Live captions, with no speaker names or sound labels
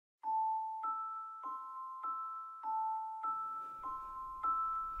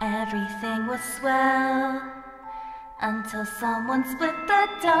Everything was swell until someone split the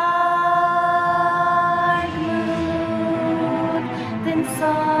dark moon. Then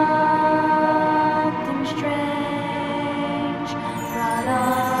something strange brought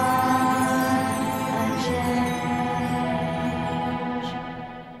on a change.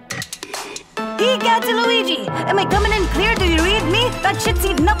 Hey, GADD to Luigi! Am I coming in clear? Do you read me? That shit's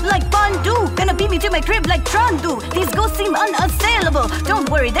eating up like fondue. Gonna beat me to my crib like TRON do. These ghosts seem unassailable. Don't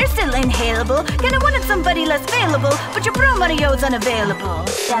worry, they're still inhalable. Kinda wanted somebody less failable, but your pro Mario's unavailable.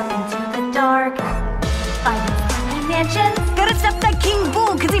 Step into the dark, find these mansions. Gotta stop that King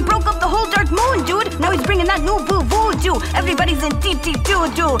Boo, cause he broke up the whole dark moon, dude. Now he's bringing that new boo voodoo. Everybody's in deep, deep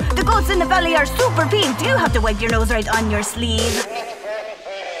doo-doo. The ghosts in the valley are super peeved. You have to wipe your nose right on your sleeve.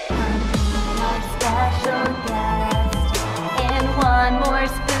 Special guest in one more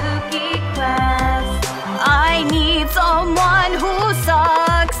spooky quest. I need someone who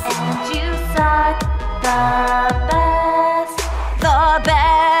sucks. And you suck the best. The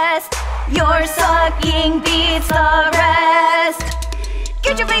best. Your sucking beats the rest.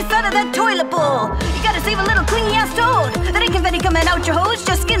 Get your face out of that toilet bowl. You gotta save a little clingy ass toad. That ain't confetti coming out your hose.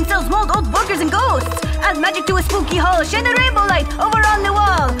 Just skin cells, mold, old boogers and ghosts. Add magic to a spooky hall. Shine the rainbow light over on the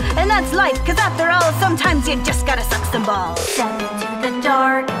wall. And that's life, cause after all, sometimes you just gotta suck some balls. Step into the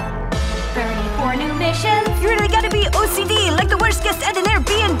dark, 34 new missions. You really gotta be OCD, like the worst guest at an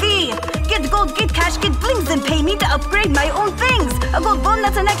Airbnb. Get gold, get cash, get blings, and pay me to upgrade my own things. A gold bone,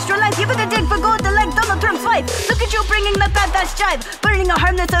 that's an extra life. You better dig for gold like Donald Trump's wife. Look at you bringing the fast jive, burning a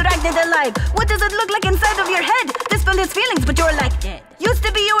harmless arachnid alive. What does it look like inside of your head? This felt his feelings, but you're like dead. Used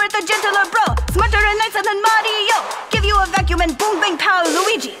to be you were the gentler bro, smarter and nicer than Mario. Give you a vacuum and boom bang pow,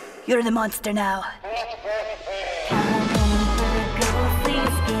 Luigi. You're the monster now. Coming for ghostly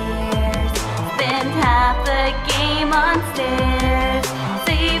scares. Spend half the game on stairs.